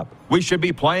Grey Cup. We should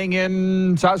be playing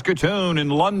in Saskatoon, in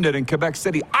London, in Quebec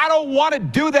City. I don't want to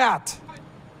do that.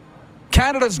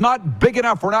 Canada's not big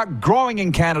enough. We're not growing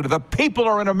in Canada. The people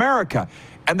are in America,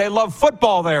 and they love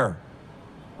football there.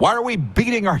 Why are we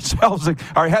beating our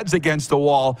heads against the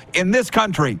wall in this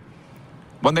country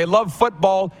when they love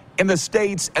football in the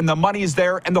States and the money's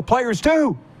there and the players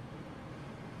too?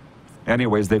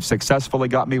 Anyways, they've successfully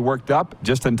got me worked up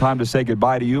just in time to say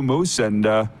goodbye to you, Moose, and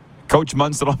Coach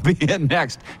Monson will be in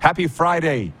next. Happy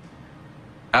Friday.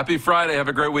 Happy Friday. Have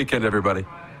a great weekend, everybody.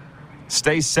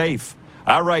 Stay safe.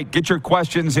 All right, get your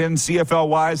questions in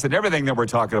CFL-wise and everything that we're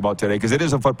talking about today, because it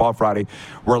is a Football Friday.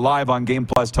 We're live on Game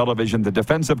Plus Television. The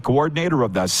defensive coordinator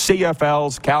of the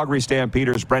CFL's Calgary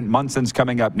Stampeders, Brent Monson's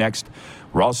coming up next.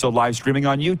 We're also live streaming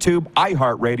on YouTube,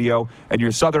 iHeartRadio, and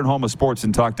your southern home of sports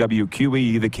and talk,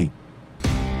 WQEE, The Key.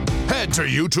 Head to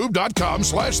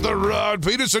youtube.com/The Rod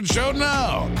Peterson Show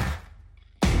now.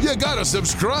 You gotta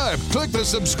subscribe. Click the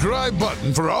subscribe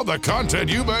button for all the content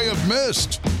you may have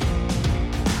missed.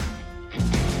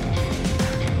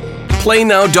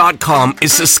 PlayNow.com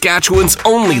is Saskatchewan's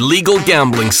only legal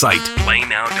gambling site.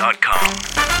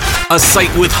 PlayNow.com. A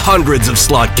site with hundreds of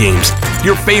slot games,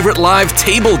 your favorite live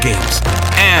table games,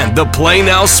 and the Play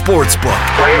Now Sportsbook.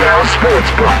 Play Now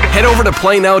Sportsbook. Head over to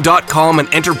PlayNow.com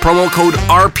and enter promo code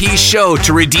RPSHOW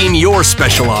to redeem your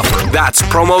special offer. That's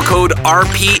promo code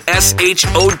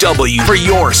RPSHOW for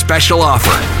your special offer.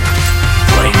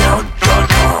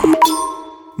 PlayNow.com.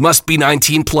 Must be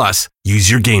 19 plus.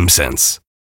 Use your game sense.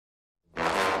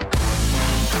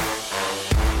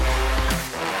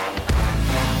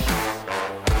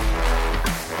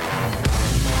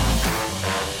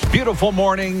 Beautiful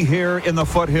morning here in the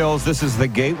foothills. This is the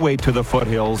gateway to the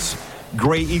foothills.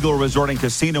 Grey Eagle Resort and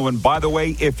Casino. And by the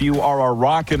way, if you are a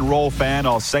rock and roll fan,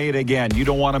 I'll say it again, you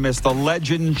don't want to miss the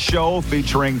Legend Show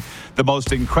featuring the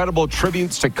most incredible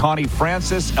tributes to Connie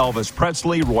Francis, Elvis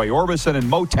Presley, Roy Orbison, and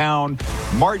Motown.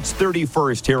 March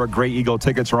 31st here at Grey Eagle.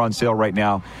 Tickets are on sale right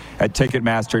now at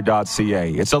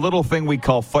Ticketmaster.ca. It's a little thing we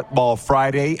call Football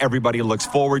Friday. Everybody looks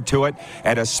forward to it.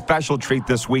 And a special treat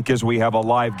this week is we have a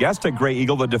live guest at Grey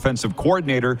Eagle, the defensive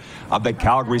coordinator of the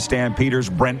Calgary Stampeders,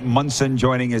 Brent Monson,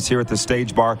 joining us here at the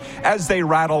Stage Bar as they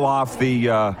rattle off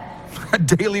the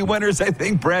daily winners, I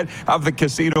think, Brent, of the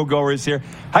casino goers here.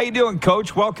 How you doing,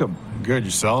 Coach? Welcome. Good.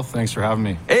 Yourself? Thanks for having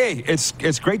me. Hey,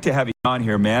 it's great to have you on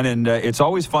here, man. And it's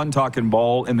always fun talking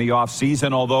ball in the off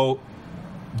season. Although,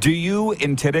 do you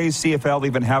in today's CFL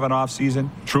even have an off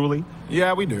season? Truly?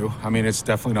 Yeah, we do. I mean, it's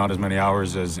definitely not as many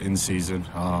hours as in season.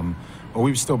 But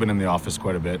we've still been in the office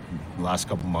quite a bit the last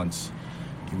couple months,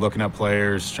 looking at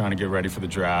players, trying to get ready for the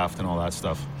draft and all that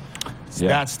stuff. Yeah.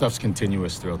 That stuff's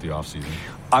continuous throughout the offseason.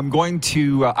 I'm going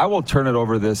to, I will turn it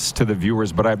over this to the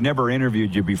viewers, but I've never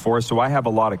interviewed you before, so I have a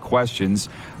lot of questions.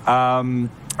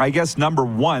 I guess number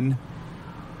one,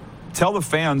 tell the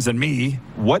fans and me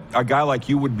what a guy like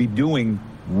you would be doing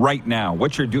right now.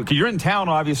 What you're doing, because you're in town,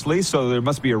 obviously, so there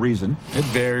must be a reason. It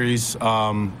varies.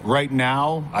 Right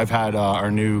now, I've had our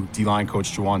new D-line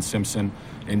coach, Juwan Simpson,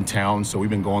 in town, so we've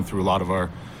been going through a lot of our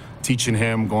teaching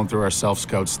him, going through our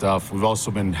self-scout stuff. We've also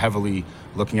been heavily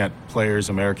looking at players,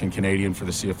 American, Canadian, for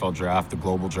the CFL draft, the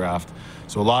global draft.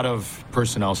 So a lot of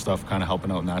personnel stuff, kind of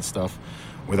helping out in that stuff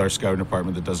with our scouting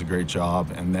department that does a great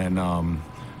job. And then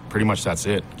pretty much that's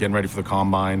it, getting ready for the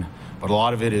combine. But a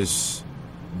lot of it is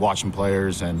watching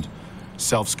players and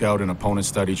self-scout and opponent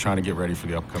study, trying to get ready for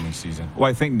the upcoming season. Well,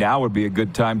 I think now would be a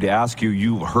good time to ask you,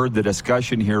 you heard the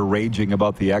discussion here raging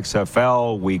about the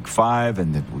XFL Week 5,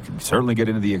 and we can certainly get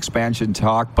into the expansion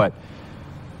talk, but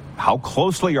how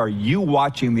closely are you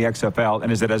watching the XFL?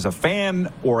 And is it as a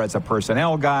fan or as a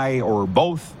personnel guy or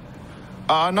both?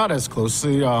 Not as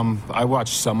closely. I watch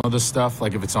some of the stuff,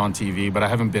 like if it's on TV, but I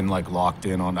haven't been like locked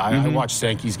in on. I watch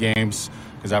Sankey's games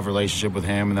because I have a relationship with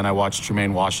him, and then I watch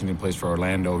Tremaine Washington plays for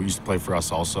Orlando, who used to play for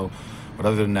us also. But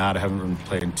other than that, I haven't been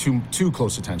paying too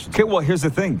close attention to Okay, well, here's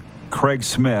the thing. Craig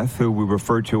Smith, who we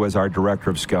refer to as our director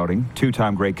of scouting,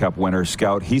 two-time Grey Cup winner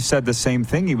scout, he said the same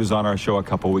thing. He was on our show a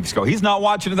couple weeks ago. He's not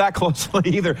watching it that closely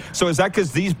either. So is that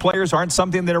because these players aren't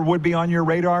something that would be on your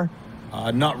radar?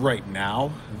 Not right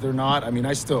now. They're not. I mean,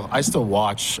 I still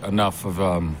watch enough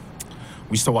of.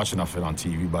 We still watch enough of it on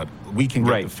TV, but we can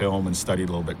get the film and study it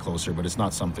a little bit closer. But it's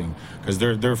not something because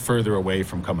they're further away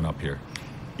from coming up here.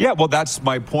 Yeah, well, that's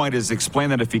my point, is explain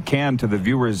that if you can to the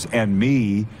viewers and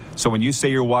me. So when you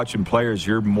say you're watching players,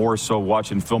 you're more so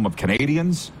watching film of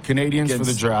Canadians? Canadians for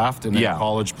the draft, and then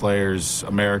college players,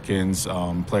 Americans,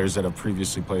 players that have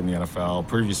previously played in the NFL,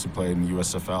 previously played in the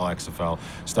USFL, XFL,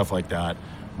 stuff like that.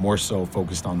 More so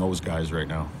focused on those guys right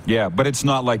now. Yeah, but it's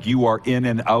not like you are in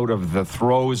and out of the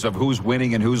throes of who's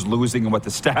winning and who's losing and what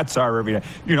the stats are every day.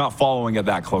 You're not following it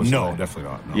that closely. No, definitely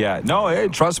not. No. Yeah, no, hey,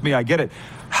 trust me, I get it.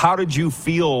 How did you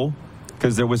feel,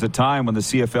 because there was a time when the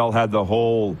CFL had the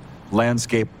whole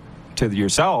landscape to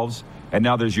yourselves, and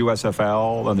now there's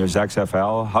USFL and there's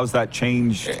XFL. How's that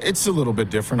changed? It's a little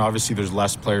bit different. Obviously, there's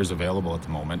less players available at the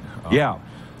moment.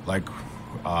 Like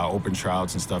open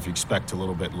tryouts and stuff, you expect a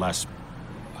little bit less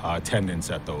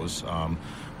attendance at those.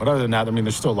 But other than that, I mean,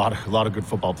 there's still a lot of good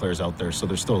football players out there, so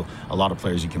there's still a lot of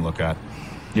players you can look at.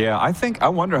 Yeah, I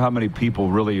wonder how many people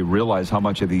really realize how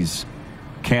much of these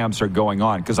camps are going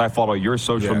on, because I follow your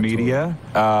social media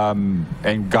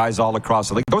and guys all across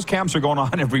the league. Those camps are going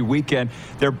on every weekend.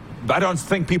 I don't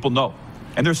think people know,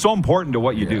 and they're so important to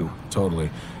what you do. Totally.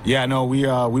 Yeah, no, we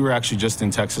were actually just in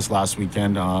Texas last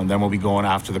weekend. Then we'll be going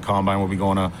after the combine. We'll be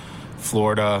going to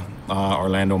Florida,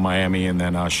 Orlando, Miami, and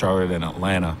then Charlotte and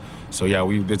Atlanta. So yeah,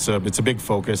 it's a big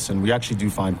focus, and we actually do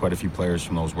find quite a few players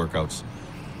from those workouts.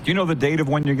 Do you know the date of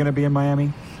when you're going to be in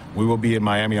Miami? We will be in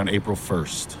Miami on April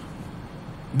 1st.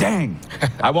 Dang,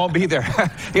 I won't be there.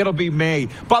 It'll be May.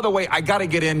 By the way, I got to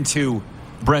get into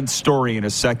Brent's story in a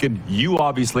second. You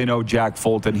obviously know Jack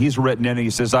Fulton. He's written in and he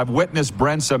says, I've witnessed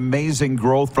Brent's amazing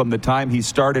growth from the time he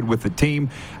started with the team,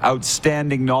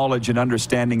 outstanding knowledge and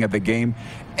understanding of the game.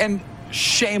 And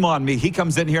shame on me. He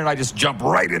comes in here and I just jump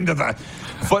right into the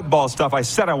football stuff. I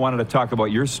said I wanted to talk about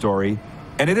your story,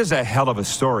 and it is a hell of a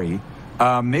story.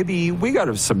 Maybe we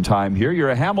got some time here. You're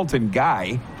a Hamilton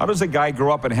guy. How does a guy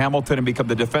grow up in Hamilton and become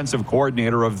the defensive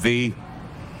coordinator of the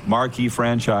marquee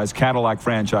franchise, Cadillac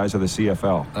franchise of the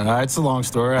CFL? It's a long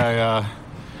story.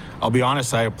 I'll be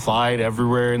honest, I applied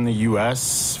everywhere in the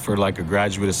U.S. for like a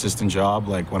graduate assistant job,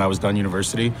 like when I was done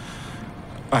university.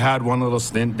 I had one little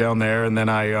stint down there, and then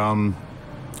I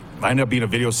ended up being a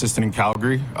video assistant in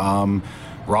Calgary.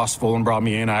 Ross Fullen brought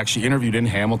me in. I actually interviewed in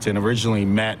Hamilton. Originally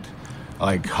met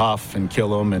like Huff and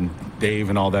Killam and Dave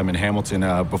and all them in Hamilton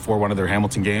before one of their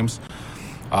Hamilton games.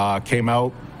 Came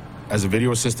out as a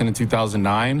video assistant in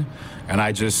 2009, and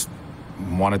I just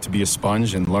wanted to be a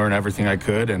sponge and learn everything I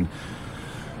could. And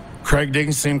Craig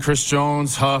Dickinson, Chris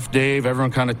Jones, Huff, Dave,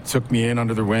 everyone kind of took me in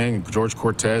under their wing. George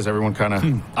Cortez, everyone kind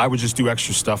of, I would just do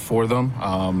extra stuff for them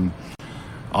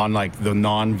on like the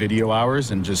non-video hours,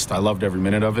 and just I loved every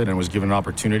minute of it and was given an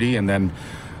opportunity. And then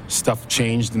stuff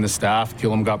changed in the staff.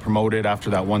 Killam got promoted after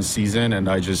that one season, and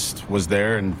I just was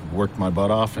there and worked my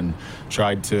butt off and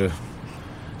tried to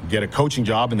get a coaching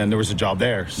job, and then there was a job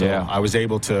there. So yeah. I was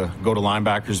able to go to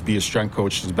linebackers, be a strength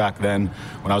coach. Back then,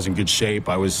 when I was in good shape,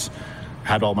 I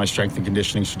had all my strength and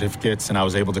conditioning certificates, and I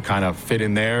was able to kind of fit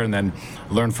in there and then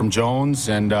learn from Jones.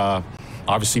 And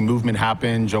obviously movement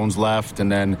happened. Jones left,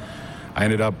 and then I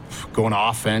ended up going to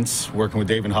offense, working with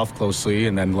Dave and Huff closely,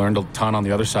 and then learned a ton on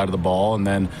the other side of the ball. And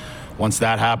then once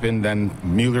that happened, then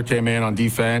Mueller came in on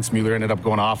defense. Mueller ended up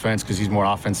going to offense because he's a more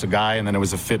offensive guy, and then it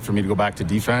was a fit for me to go back to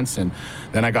defense. And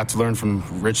then I got to learn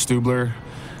from Rich Stubler,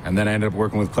 and then I ended up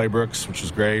working with Clay Brooks, which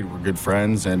was great. We're good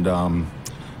friends, and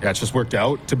yeah, it just worked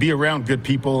out to be around good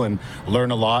people and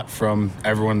learn a lot from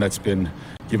everyone that's been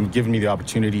giving me the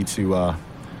opportunity to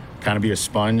kind of be a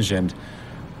sponge and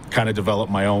kind of develop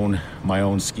my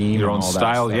own scheme, your own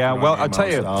style. Yeah, well, I'll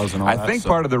tell you, I think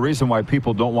part of the reason why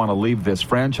people don't want to leave this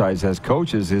franchise as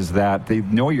coaches is that they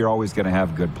know you're always going to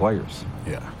have good players.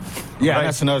 Yeah, right? And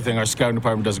that's another thing. Our scouting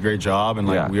department does a great job,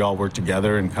 and we all work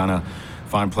together and kind of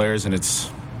find players. And it's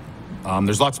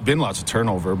there's been lots of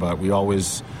turnover, but we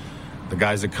always, the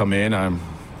guys that come in,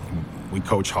 we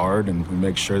coach hard and we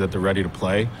make sure that they're ready to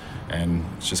play, and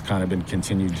it's just kind of been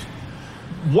continued.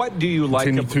 What do you like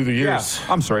through the years?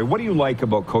 Yeah, I'm sorry. What do you like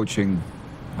about coaching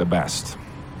the best?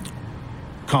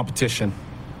 Competition.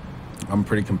 I'm a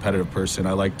pretty competitive person.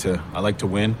 I like to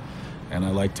win, and I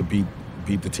like to beat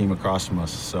the team across from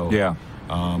us. So yeah.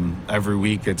 Every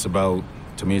week it's about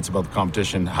the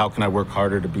competition. How can I work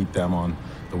harder to beat them on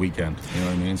the weekend? You know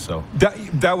what I mean? So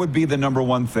that would be the number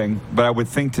one thing. But I would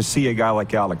think to see a guy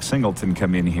like Alex Singleton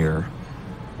come in here,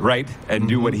 right, and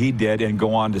do what he did and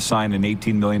go on to sign an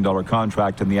 $18 million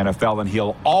contract in the NFL, and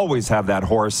he'll always have that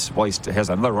horse. Well, he has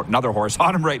another horse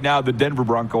on him right now, the Denver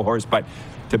Bronco horse, but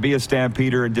to be a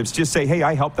Stampeder and just say, hey,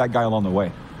 I helped that guy along the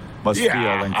way. Must feel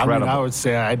incredible. I mean, I would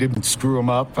say I didn't screw him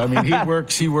up. I mean,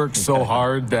 he works so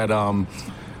hard that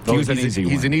he's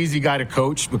an easy guy to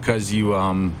coach because you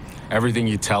everything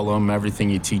you tell him, everything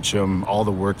you teach him, all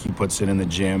the work he puts in the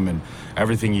gym, and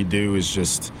everything you do is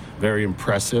just very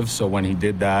impressive. So when he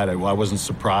did that, I wasn't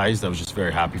surprised. I was just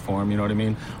very happy for him. You know what I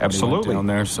mean? Absolutely. Down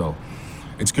there, so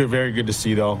it's good, very good to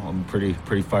see. Though I'm pretty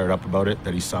fired up about it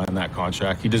that he signed that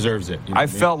contract. He deserves it. You know I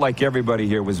felt like everybody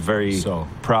here was very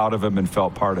proud of him and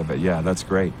felt part of it. Yeah, that's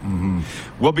great. Mm-hmm.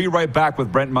 We'll be right back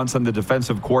with Brent Monson, the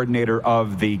defensive coordinator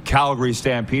of the Calgary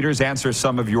Stampeders. Answer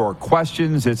some of your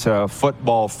questions. It's a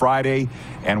Football Friday,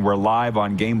 and we're live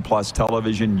on Game Plus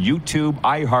Television, YouTube,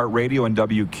 iHeartRadio, and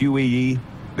WQEE.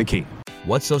 The Key.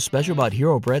 What's so special about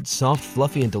Hero Bread's soft,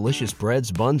 fluffy, and delicious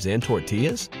breads, buns, and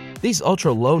tortillas? These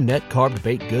ultra-low net-carb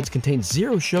baked goods contain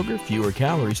zero sugar, fewer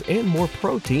calories, and more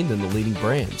protein than the leading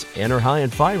brands, and are high in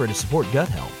fiber to support gut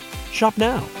health. Shop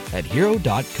now at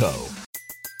Hero.co.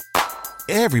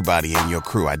 Everybody in your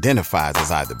crew identifies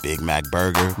as either Big Mac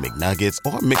Burger, McNuggets,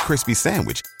 or McCrispy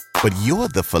Sandwich, but you're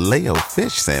the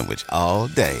Filet-O-Fish Sandwich all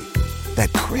day.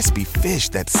 That crispy fish,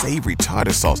 that savory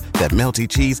tartar sauce, that melty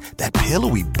cheese, that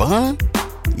pillowy bun.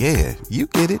 Yeah, you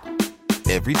get it.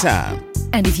 Every time.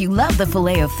 And if you love the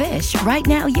Filet-O-Fish, right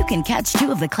now you can catch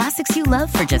two of the classics you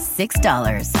love for just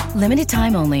 $6. Limited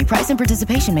time only. Price and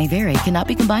participation may vary. Cannot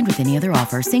be combined with any other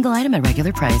offer. Single item at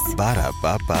regular price.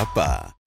 Ba-da-ba-ba-ba.